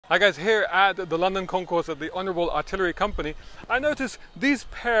Hi guys, here at the London Concours at the Honourable Artillery Company, I noticed these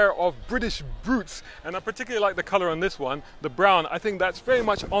pair of British brutes, and I particularly like the colour on this one, the brown. I think that's very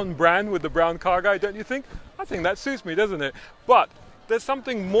much on brand with the brown car guy, don't you think? I think that suits me, doesn't it? But there's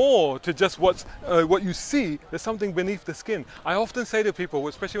something more to just what you see. There's something beneath the skin. I often say to people,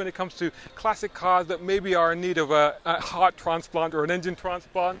 especially when it comes to classic cars that maybe are in need of a heart transplant or an engine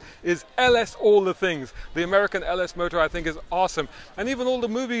transplant, is LS all the things. The American LS motor I think is awesome. And even all the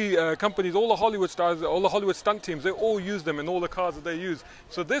movie companies, all the Hollywood stars, all the Hollywood stunt teams, they all use them in all the cars that they use.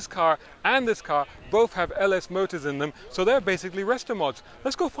 So this car and this car both have LS motors in them, so they're basically Restomods.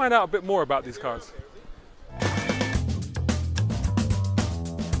 Let's go find out a bit more about these cars.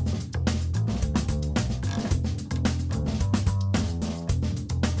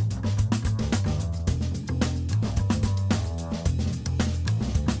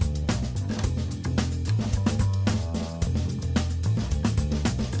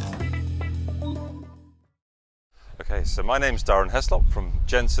 Okay, so my name's Durran Heslop from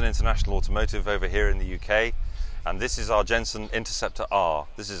Jensen International Automotive over here in the UK, and this is our Jensen Interceptor R.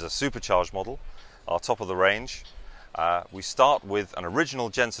 This is a supercharged model, our top of the range. We start with an original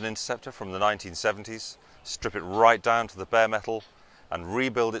Jensen Interceptor from the 1970s, strip it right down to the bare metal and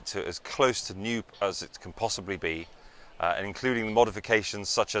rebuild it to as close to new as it can possibly be, and including modifications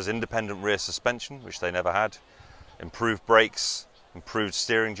such as independent rear suspension, which they never had, improved brakes, improved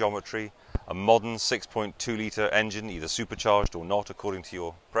steering geometry, a modern 6.2 litre engine, either supercharged or not according to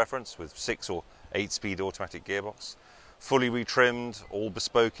your preference, with 6 or 8 speed automatic gearbox, fully retrimmed, all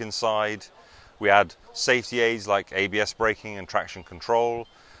bespoke inside. We add safety aids like ABS braking and traction control,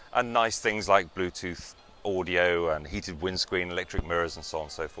 and nice things like Bluetooth audio and heated windscreen, electric mirrors and so on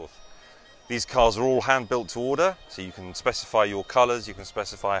and so forth. These cars are all hand built to order, so you can specify your colours, you can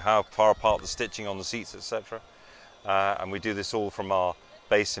specify how far apart the stitching on the seats, etc. And we do this all from our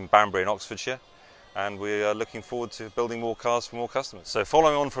base in Banbury in Oxfordshire, and we are looking forward to building more cars for more customers. So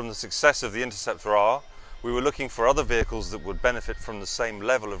following on from the success of the Interceptor R, we were looking for other vehicles that would benefit from the same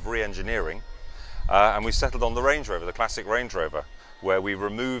level of re-engineering, and we settled on the Range Rover, the classic Range Rover, where we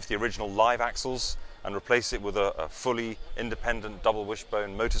removed the original live axles and replaced it with a fully independent double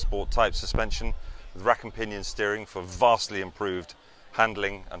wishbone motorsport type suspension with rack and pinion steering for vastly improved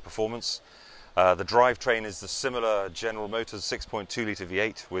handling and performance. The drivetrain is the similar General Motors 6.2 litre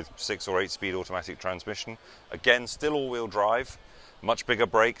V8 with 6 or 8 speed automatic transmission. Again, still all-wheel drive, much bigger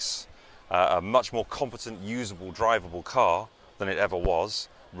brakes, a much more competent, usable, drivable car than it ever was.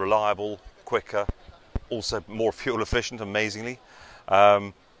 Reliable, quicker, also more fuel efficient, amazingly.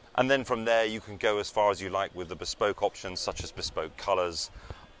 And then from there you can go as far as you like with the bespoke options such as bespoke colours,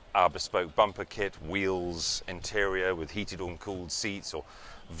 our bespoke bumper kit, wheels, interior with heated and cooled seats, or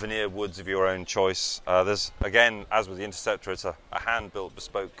veneer woods of your own choice. There's, again, as with the Interceptor, it's a hand-built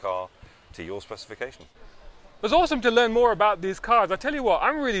bespoke car to your specification. It was awesome to learn more about these cars. I tell you what,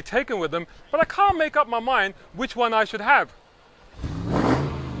 I'm really taken with them, but I can't make up my mind which one I should have.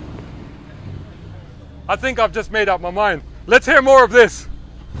 I think I've just made up my mind. Let's hear more of this.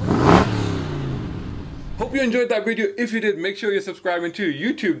 Hope you enjoyed that video. If you did, make sure you're subscribing to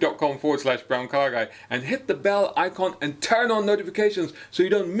youtube.com/browncarguy and hit the bell icon and turn on notifications so you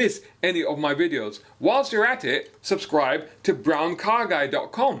don't miss any of my videos. Whilst you're at it, subscribe to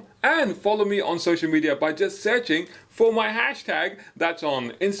browncarguy.com and follow me on social media by just searching for my hashtag. That's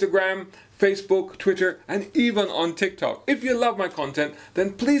on Instagram, Facebook, Twitter, and even on TikTok. If you love my content,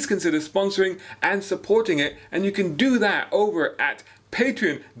 then please consider sponsoring and supporting it, and you can do that over at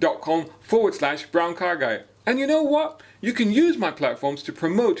patreon.com/browncarguy. And you know what? You can use my platforms to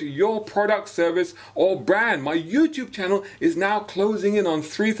promote your product, service, or brand. My YouTube channel is now closing in on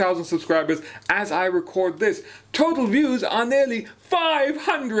 3,000 subscribers as I record this. Total views are nearly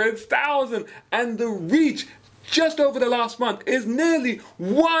 500,000, and the reach just over the last month is nearly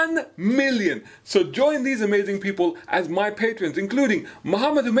 1 million. So join these amazing people as my patrons, including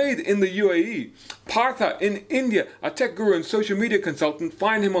Mohammed Umaid in the UAE, Partha in India, a tech guru and social media consultant.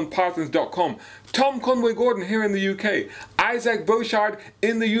 Find him on parthans.com. Tom Conway Gordon here in the UK, Isaac Beauchard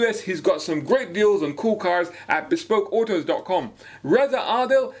in the US. He's got some great deals on cool cars at bespokeautos.com. Reza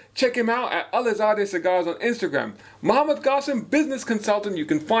Adil, check him out at Alizadeh Cigars on Instagram. Mohammed Qasim, business consultant. You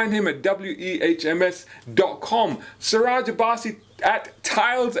can find him at wehms.com. Siraj Abbasi at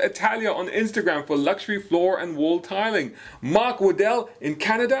Tiles Italia on Instagram for luxury floor and wall tiling. Mark Waddell in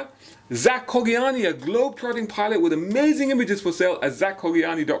Canada. Zach Kogiani, a globe-trotting pilot with amazing images for sale at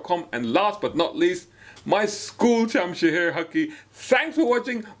zachkogiani.com. And last but not least, my school champ Shaheer Hakki. Thanks for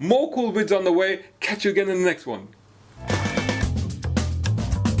watching. More cool vids on the way. Catch you again in the next one.